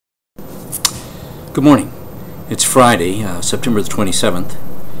Good morning. It's Friday, September the 27th,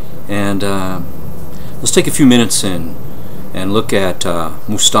 and let's take a few minutes and look at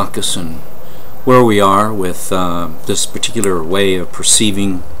Moustakas and where we are with this particular way of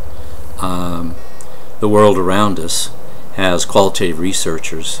perceiving the world around us as qualitative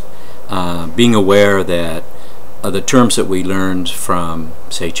researchers, being aware that the terms that we learned from,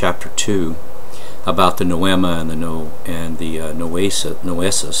 say, Chapter 2 about the noema and the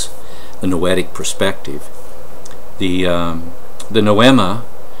noesis, the noetic perspective. The noema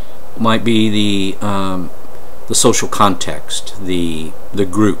might be the social context, the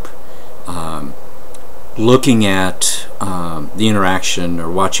group, looking at the interaction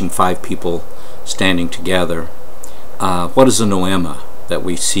or watching five people standing together. What is the noema that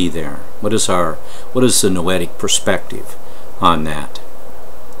we see there? What is the noetic perspective on that?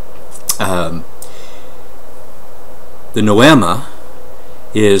 The noema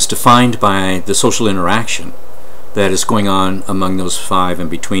is defined by the social interaction that is going on among those five and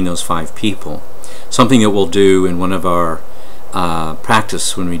between those five people. Something that we'll do in one of our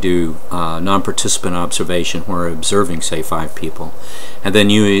practice when we do non-participant observation, where we're observing, say, five people, and then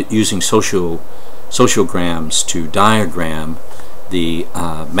using sociograms to diagram the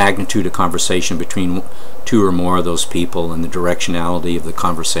magnitude of conversation between two or more of those people and the directionality of the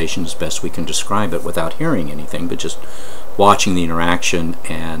conversation as best we can describe it without hearing anything, but just watching the interaction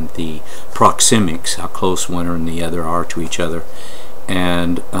and the proxemics, how close one and the other are to each other,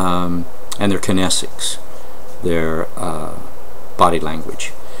 and their kinesics, their body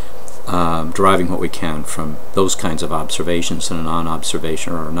language, deriving what we can from those kinds of observations in a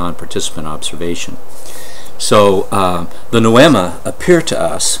non-observation or a non-participant observation. So the noema appear to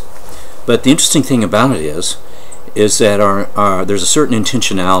us, but the interesting thing about it is that there's a certain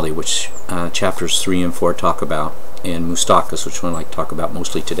intentionality which chapters 3 and 4 talk about in Moustakas, which I'd like to talk about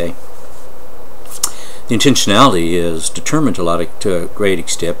mostly today. The intentionality is determined to a great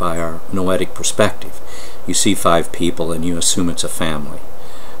extent by our noetic perspective. You see five people and you assume it's a family,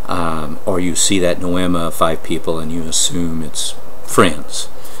 or you see that noema of five people and you assume it's friends,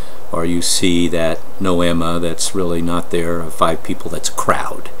 or you see that noema that's really not there of five people, that's a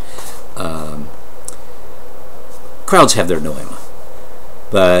crowd. Crowds have their noema,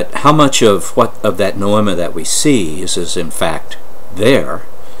 but how much of that noema that we see is in fact there,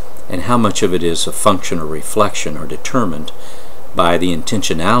 and how much of it is a function or reflection or determined by the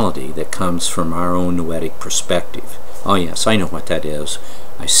intentionality that comes from our own noetic perspective. Oh yes, I know what that is.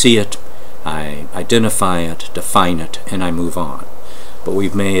 I see it, I identify it, define it, and I move on. But we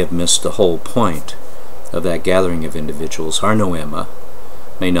may have missed the whole point of that gathering of individuals. Our noema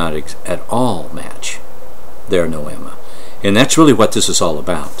may not at all match their noema. And that's really what this is all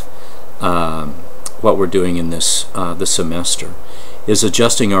about. What we're doing in this semester is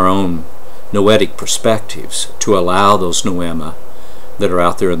adjusting our own noetic perspectives to allow those noema that are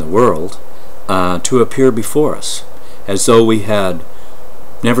out there in the world to appear before us as though we had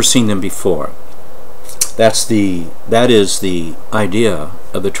never seen them before. That is the idea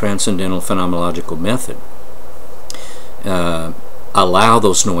of the transcendental phenomenological method. Allow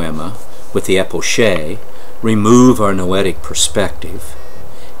those noema with the epoché, remove our noetic perspective,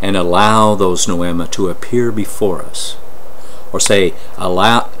 and allow those noema to appear before us. Or say,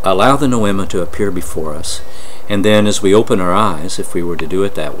 allow the noema to appear before us, and then as we open our eyes, if we were to do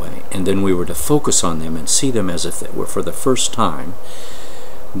it that way, and then we were to focus on them and see them as if they were for the first time,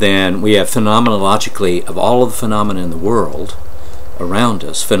 then we have phenomenologically, of all of the phenomena in the world around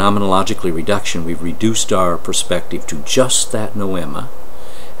us, phenomenologically reduction, we've reduced our perspective to just that noema,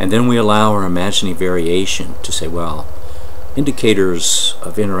 and then we allow our imaginary variation to say, well, indicators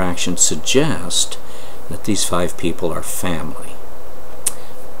of interaction suggest that these five people are family,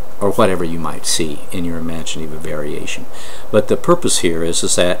 or whatever you might see in your imaginative variation. But the purpose here is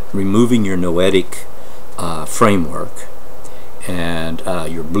that removing your noetic framework and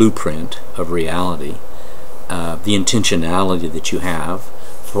your blueprint of reality, the intentionality that you have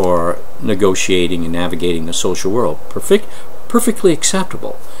for negotiating and navigating the social world, perfectly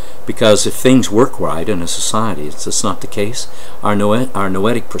acceptable, because if things work right in a society, it's not the case. Our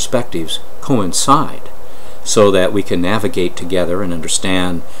noetic perspectives coincide so that we can navigate together and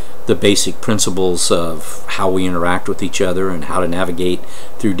understand the basic principles of how we interact with each other and how to navigate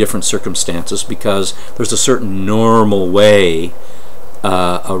through different circumstances, because there's a certain normal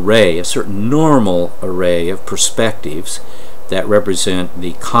a certain normal array of perspectives that represent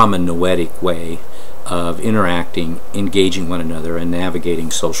the common noetic way of interacting, engaging one another, and navigating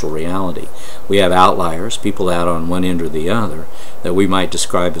social reality. We have outliers, people out on one end or the other, that we might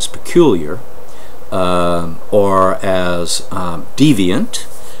describe as peculiar or as deviant,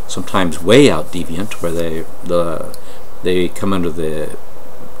 sometimes way out deviant, where they come under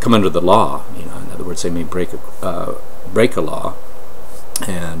the law. You know, in other words, they may break a law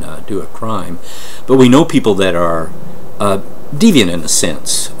and do a crime. But we know people that are deviant in a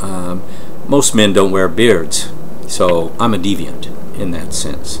sense. Most men don't wear beards, so I'm a deviant in that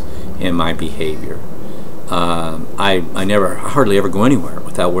sense in my behavior. I hardly ever go anywhere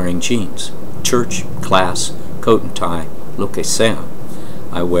without wearing jeans. Church, class, coat and tie, lo que sea.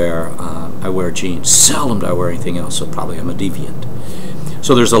 I wear jeans. Seldom do I wear anything else, so probably I'm a deviant.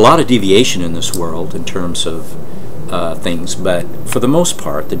 So there's a lot of deviation in this world in terms of things, but for the most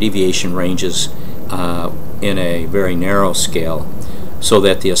part, the deviation ranges in a very narrow scale, so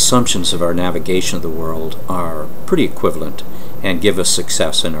that the assumptions of our navigation of the world are pretty equivalent and give us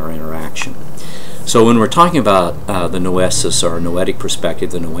success in our interaction. So when we're talking about the noesis or noetic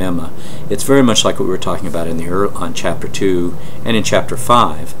perspective, the noema, it's very much like what we were talking about on chapter 2 and in chapter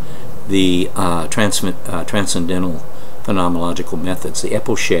 5, the transcendental phenomenological methods, the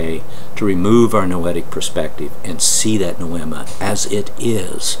epoche, to remove our noetic perspective and see that noema as it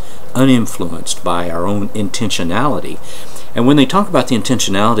is, uninfluenced by our own intentionality. And when they talk about the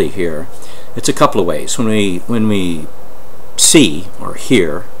intentionality here, it's a couple of ways. When we see or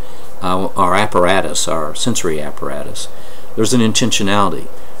hear our apparatus, our sensory apparatus, there's an intentionality.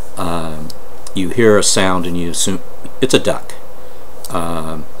 You hear a sound and you assume it's a duck.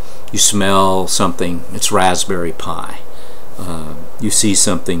 You smell something, it's raspberry pie. You see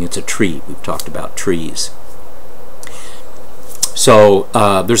something, it's a tree. We've talked about trees. So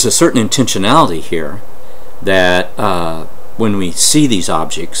there's a certain intentionality here that when we see these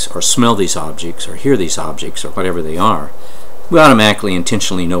objects or smell these objects or hear these objects or whatever they are, we automatically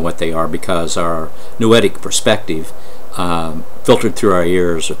intentionally know what they are, because our noetic perspective, filtered through our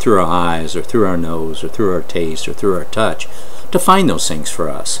ears or through our eyes or through our nose or through our taste or through our touch, define those things for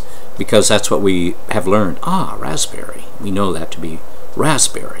us, because that's what we have learned. Ah, raspberry. We know that to be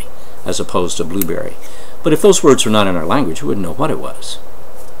raspberry as opposed to blueberry. But if those words were not in our language, we wouldn't know what it was.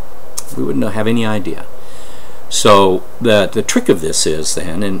 We wouldn't have any idea. So the trick of this is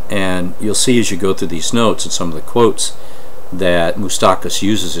then, and you'll see as you go through these notes and some of the quotes that Moustakas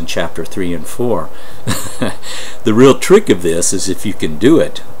uses in chapter 3 and 4, the real trick of this is, if you can do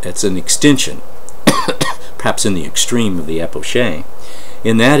it, it's an extension, perhaps in the extreme of the epoche,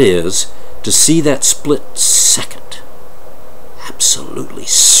 and that is to see that split second, absolutely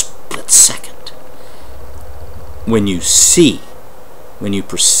split second, when you see, when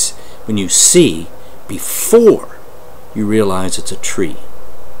you see before you realize it's a tree.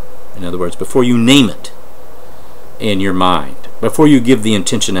 In other words, before you name it in your mind, before you give the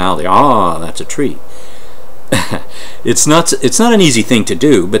intentionality, ah, that's a tree. It's not an easy thing to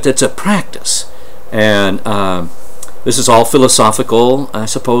do, but it's a practice. And this is all philosophical, I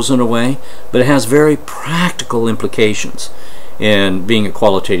suppose, in a way, but it has very practical implications in being a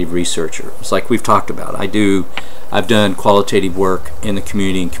qualitative researcher. It's like we've talked about. I've done qualitative work in the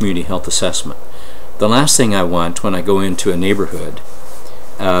community and community health assessment. The last thing I want when I go into a neighborhood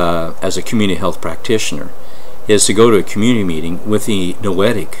as a community health practitioner is to go to a community meeting with the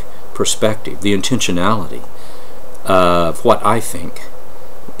noetic perspective, the intentionality of what I think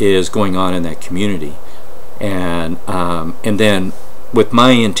is going on in that community, and then with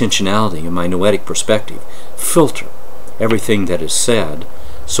my intentionality and my noetic perspective, filter everything that is said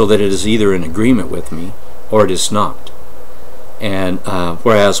so that it is either in agreement with me or it is not. And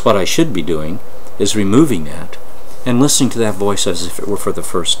whereas what I should be doing is removing that and listening to that voice as if it were for the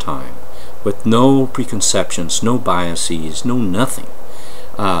first time, with no preconceptions, no biases, no nothing,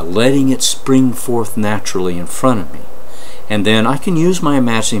 letting it spring forth naturally in front of me. And then I can use my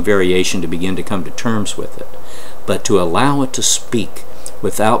imagining variation to begin to come to terms with it, but to allow it to speak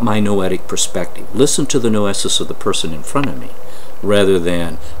without my noetic perspective. Listen to the noesis of the person in front of me, rather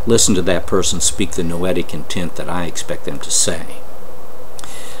than listen to that person speak the noetic intent that I expect them to say.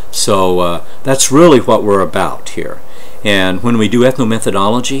 So that's really what we're about here. And when we do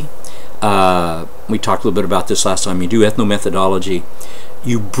ethnomethodology, we talked a little bit about this last time. You do ethnomethodology,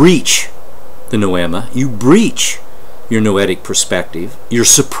 you breach the noema, you breach your noetic perspective, you're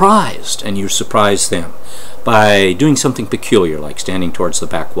surprised, and you surprise them by doing something peculiar, like standing towards the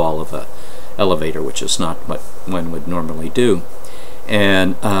back wall of an elevator, which is not what one would normally do.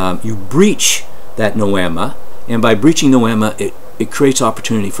 And you breach that noema, and by breaching noema, it creates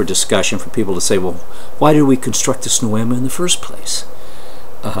opportunity for discussion, for people to say, well, why did we construct this noema in the first place?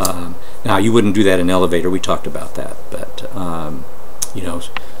 Now, you wouldn't do that in an elevator. We talked about that. But, you know,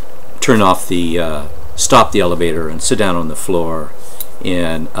 turn off the, stop the elevator and sit down on the floor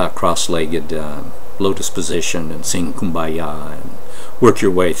in a cross-legged lotus position and sing Kumbaya, work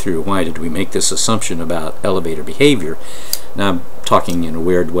your way through why did we make this assumption about elevator behavior. Now I'm talking in a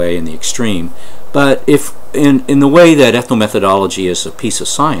weird way in the extreme, but if in the way that ethnomethodology is a piece of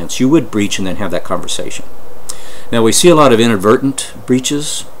science, you would breach and then have that conversation. Now we see a lot of inadvertent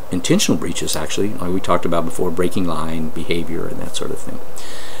breaches, intentional breaches actually, like we talked about before, breaking line behavior and that sort of thing.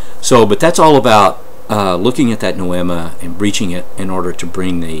 So, but that's all about looking at that noema and breaching it in order to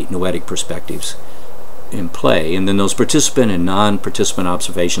bring the noetic perspectives in play. And then those participant and non-participant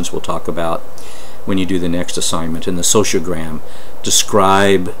observations we'll talk about when you do the next assignment. In the sociogram,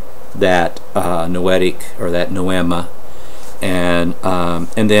 describe that noetic or that noema, and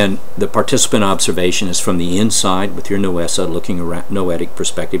then the participant observation is from the inside with your noessa looking around, noetic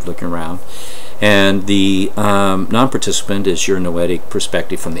perspective looking around, and the non-participant is your noetic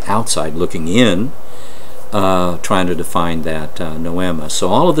perspective from the outside looking in, trying to define that noema. So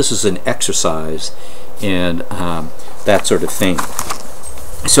all of this is an exercise in that sort of thing.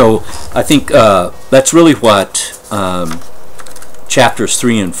 So I think that's really what chapters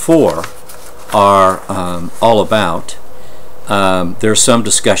 3 and 4 are all about. There's some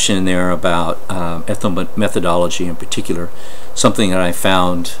discussion in there about ethnomethodology in particular, something that I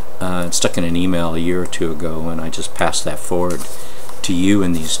found stuck in an email a year or two ago, and I just passed that forward to you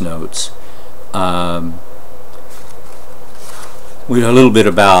in these notes. We a little bit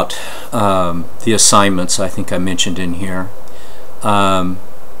about the assignments I think I mentioned in here.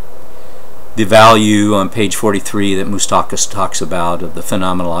 The value on page 43 that Moustakas talks about of the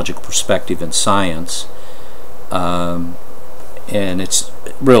phenomenological perspective in science, and it's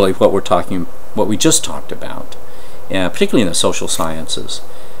really what we just talked about, particularly in the social sciences.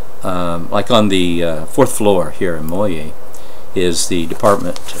 Like on the 4th floor here in Moye is the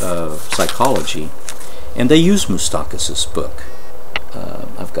Department of Psychology, and they use Moustakas' book.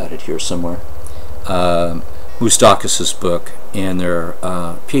 I've got it here somewhere. Moustakas' book in their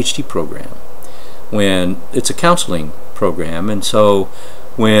PhD program, when it's a counseling program, and so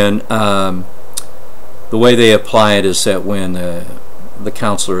when the way they apply it is that when the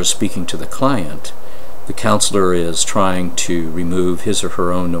counselor is speaking to the client, the counselor is trying to remove his or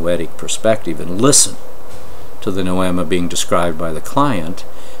her own noetic perspective and listen to the noema being described by the client,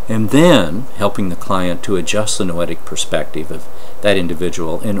 and then helping the client to adjust the noetic perspective of that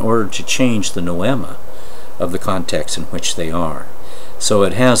individual in order to change the noema of the context in which they are. So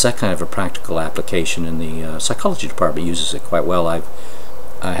it has that kind of a practical application, and the psychology department uses it quite well. I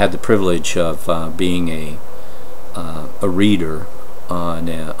had the privilege of being a reader on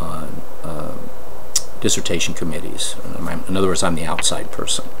dissertation committees. In other words, I'm the outside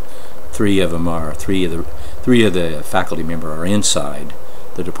person. Three of the faculty members are inside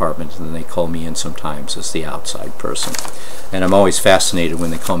the department, and they call me in sometimes as the outside person. And I'm always fascinated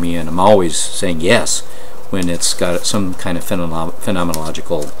when they call me in. I'm always saying yes when it's got some kind of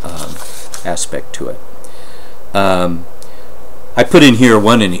phenomenological aspect to it. I put in here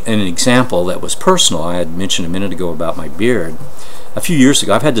an example that was personal. I had mentioned a minute ago about my beard. A few years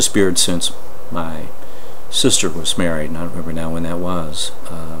ago, I've had this beard since my sister was married, and I don't remember now when that was.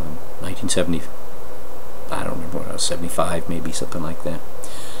 1970, I don't remember when I was, 75 maybe, something like that.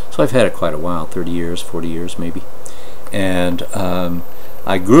 So I've had it quite a while, 30 years, 40 years maybe. And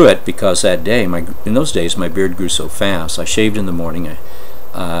I grew it because that day, in those days, my beard grew so fast. I shaved in the morning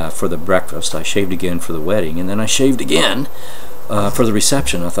for the breakfast, I shaved again for the wedding, and then I shaved again for the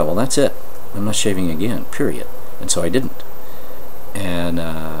reception. I thought, well, that's it. I'm not shaving again, period. And so I didn't. And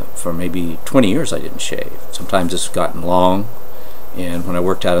for maybe 20 years I didn't shave. Sometimes it's gotten long, and when I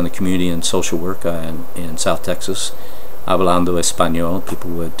worked out in the community in social work in South Texas, hablando español,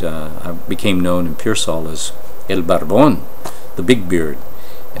 people would, I became known in Pearsall as El Barbón, the big beard,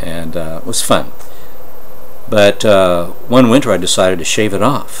 and it was fun. But one winter I decided to shave it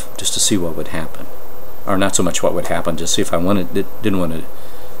off just to see what would happen. Or not so much what would happen, just see if I didn't want to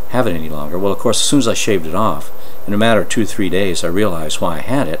have it any longer. Well, of course, as soon as I shaved it off, in a matter of 2 or 3 days, I realized why I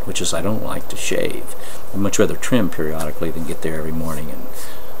had it, which is I don't like to shave. I'd much rather trim periodically than get there every morning and,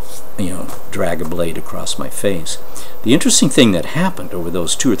 drag a blade across my face. The interesting thing that happened over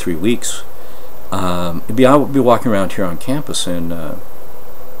those 2 or 3 weeks, I would be walking around here on campus, and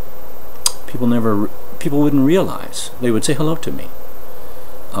people wouldn't realize. They would say hello to me,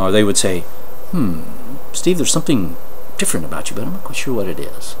 or they would say, Steve, there's something different about you, but I'm not quite sure what it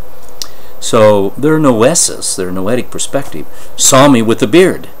is. So their noesis, their noetic perspective, saw me with a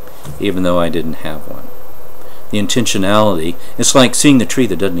beard, even though I didn't have one. The intentionality, it's like seeing the tree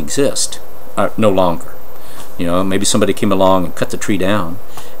that doesn't exist, no longer. Maybe somebody came along and cut the tree down,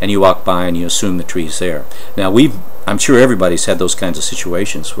 and you walk by and you assume the tree's there. Now, I'm sure everybody's had those kinds of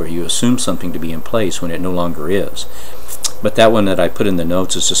situations where you assume something to be in place when it no longer is. but that one that I put in the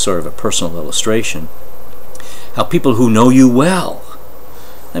notes is just sort of a personal illustration. How people who know you well,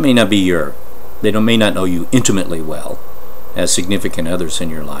 that may not be may not know you intimately well, as significant others in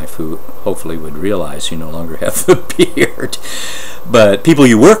your life who hopefully would realize you no longer have the beard, but people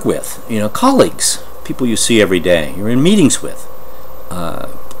you work with, colleagues, people you see every day, you're in meetings with,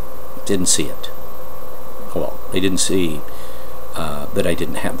 didn't see it. Well, they didn't see that I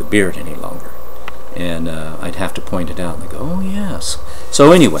didn't have the beard any longer, and I'd have to point it out, and they go, oh yes.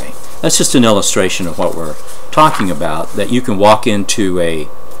 So anyway, that's just an illustration of what we're talking about, that you can walk into a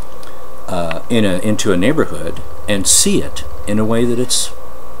neighborhood and see it in a way that it's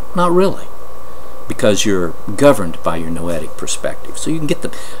not really, because you're governed by your noetic perspective. So you can get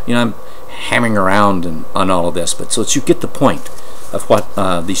the, I'm hammering around on all of this, but so that you get the point of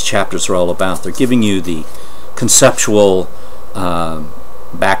what these chapters are all about. They're giving you the conceptual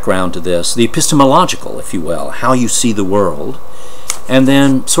background to this, the epistemological, if you will, how you see the world, and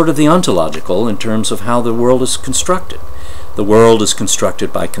then sort of the ontological in terms of how the world is constructed. The world is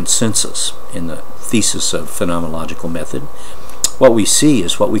constructed by consensus in the thesis of phenomenological method. What we see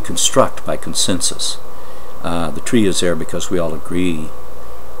is what we construct by consensus. The tree is there because we all agree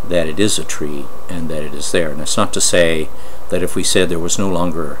that it is a tree and that it is there. And it's not to say that if we said we no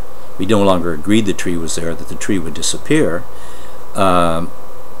longer agreed the tree was there, that the tree would disappear.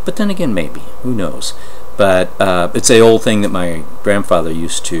 But then again, maybe. Who knows? But it's the old thing that my grandfather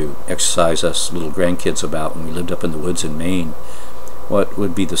used to exercise us little grandkids about when we lived up in the woods in Maine. What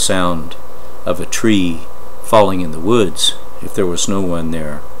would be the sound of a tree falling in the woods if there was no one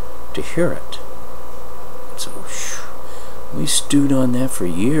there to hear it? So we stewed on that for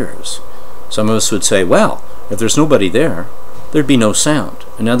years. Some of us would say, well, if there's nobody there, there'd be no sound.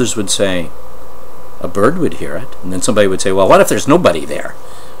 And others would say, a bird would hear it. And then somebody would say, well, what if there's nobody there?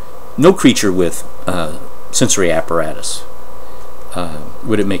 No creature with sensory apparatus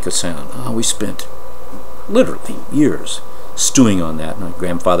would it make a sound. Oh, we spent literally years stewing on that. My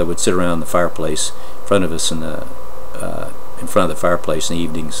grandfather would sit around the fireplace in front of us in front of the fireplace in the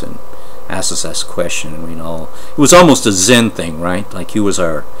evenings and ask us that question. And it was almost a Zen thing, right? Like he was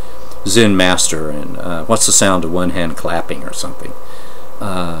our Zen master. And what's the sound of one hand clapping or something?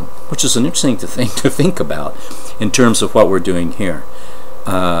 Which is an interesting thing to think about in terms of what we're doing here.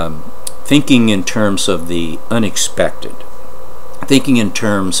 Thinking in terms of the unexpected, thinking in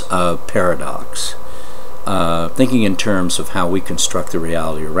terms of paradox, thinking in terms of how we construct the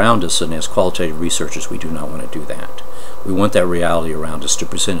reality around us, and as qualitative researchers we do not want to do that. We want that reality around us to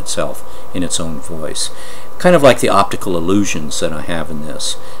present itself in its own voice. Kind of like the optical illusions that I have in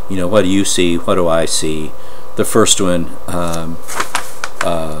this. What do you see? What do I see? The first one,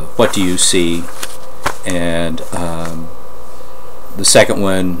 what do you see? And the second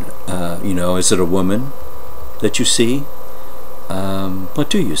one, is it a woman that you see? What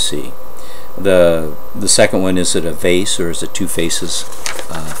do you see? The second one, is it a vase or is it two faces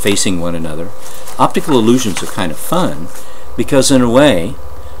facing one another? Optical illusions are kind of fun because in a way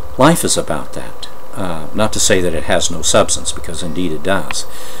life is about that. Not to say that it has no substance, because indeed it does,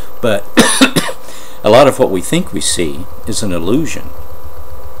 but a lot of what we think we see is an illusion.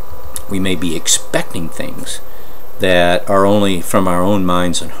 We may be expecting things that are only from our own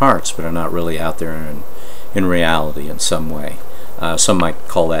minds and hearts, but are not really out there in reality in some way. Some might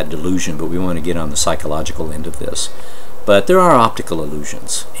call that delusion, but we want to get on the psychological end of this. But there are optical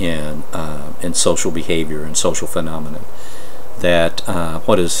illusions in social behavior and social phenomena, that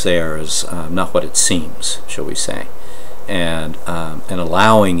what is there is not what it seems, shall we say, and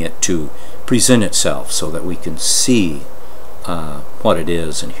allowing it to present itself so that we can see what it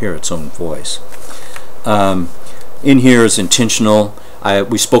is and hear its own voice. In here is intentional.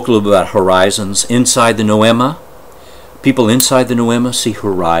 We spoke a little bit about horizons. Inside the noema, people inside the noema see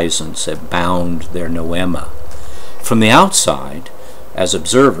horizons that bound their noema. From the outside, as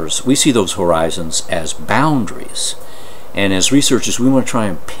observers, we see those horizons as boundaries. And as researchers, we want to try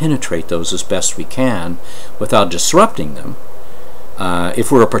and penetrate those as best we can without disrupting them.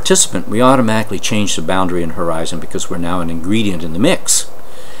 If we're a participant, we automatically change the boundary and horizon because we're now an ingredient in the mix.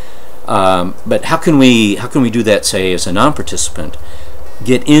 But how can we do that, say, as a non-participant?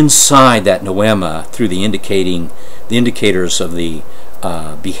 Get inside that noema through the indicators of the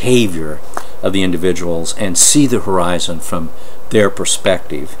behavior of the individuals and see the horizon from their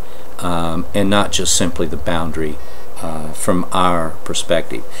perspective, and not just simply the boundary from our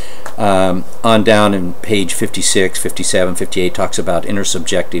perspective. On down in page 56, 57, 58 talks about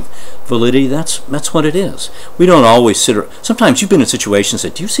intersubjective validity. That's what it is. We don't always sometimes you've been in situations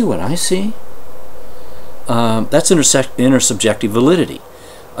that, do you see what I see? That's intersubjective validity.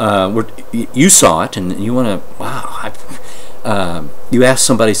 You saw it and you want to, wow, you ask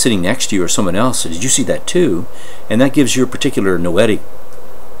somebody sitting next to you or someone else, did you see that too? And that gives your particular noetic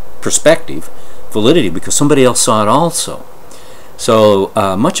perspective validity because somebody else saw it also. So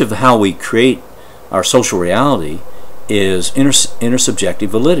much of how we create our social reality is intersubjective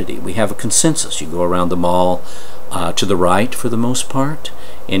validity. We have a consensus. You go around the mall to the right for the most part.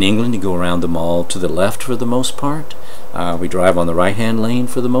 In England, you go around the mall to the left for the most part. We drive on the right-hand lane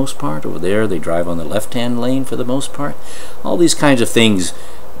for the most part. Over there, they drive on the left-hand lane for the most part. All these kinds of things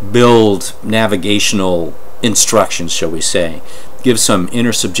build navigational instructions, shall we say. Give some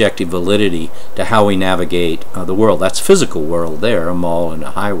intersubjective validity to how we navigate the world. That's physical world there, a mall and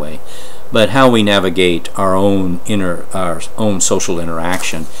a highway. But how we navigate our own social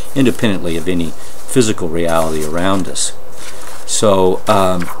interaction independently of any physical reality around us. So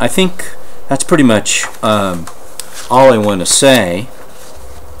I think that's pretty much all I want to say.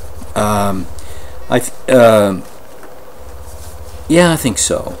 Yeah, I think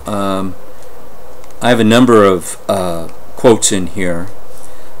so. I have a number of quotes in here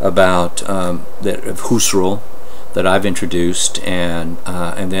about that of Husserl that I've introduced, and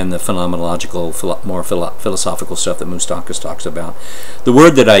then the phenomenological, more philosophical stuff that Moustakas talks about. The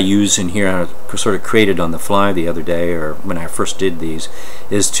word that I use in here, I sort of created on the fly the other day, or when I first did these,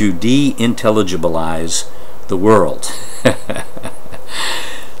 is to de-intelligibilize the world.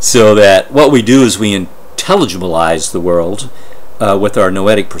 So that what we do is we intelligibilize the world with our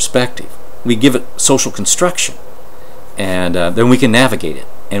noetic perspective. We give it social construction, and then we can navigate it.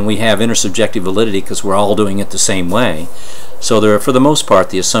 And we have intersubjective validity because we're all doing it the same way. So there, for the most part,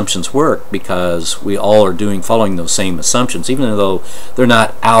 the assumptions work because we all are following those same assumptions, even though they're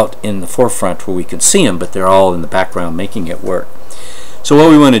not out in the forefront where we can see them, but they're all in the background making it work. So what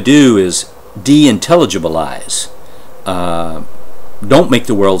we want to do is de-intelligibilize. Don't make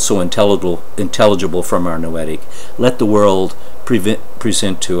the world so intelligible from our noetic. Let the world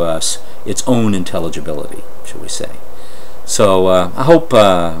present to us its own intelligibility, shall we say. So I hope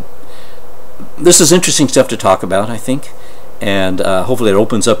this is interesting stuff to talk about, I think, and hopefully it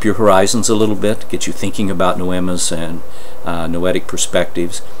opens up your horizons a little bit, gets you thinking about noemas and noetic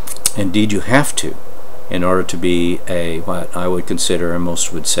perspectives. Indeed, you have to, in order to be what I would consider, and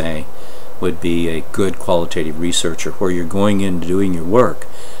most would say, would be a good qualitative researcher, where you're going in doing your work,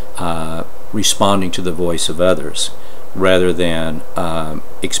 responding to the voice of others, rather than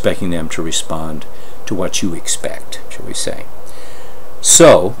expecting them to respond to what you expect, shall we say.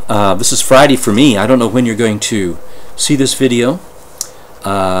 So this is Friday for me. I don't know when you're going to see this video.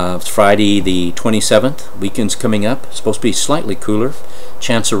 It's Friday the 27th. Weekend's coming up. It's supposed to be slightly cooler.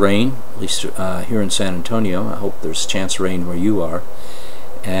 Chance of rain, at least here in San Antonio. I hope there's a chance of rain where you are.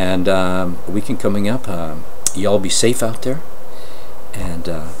 And weekend coming up. Y'all be safe out there, and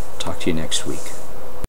talk to you next week.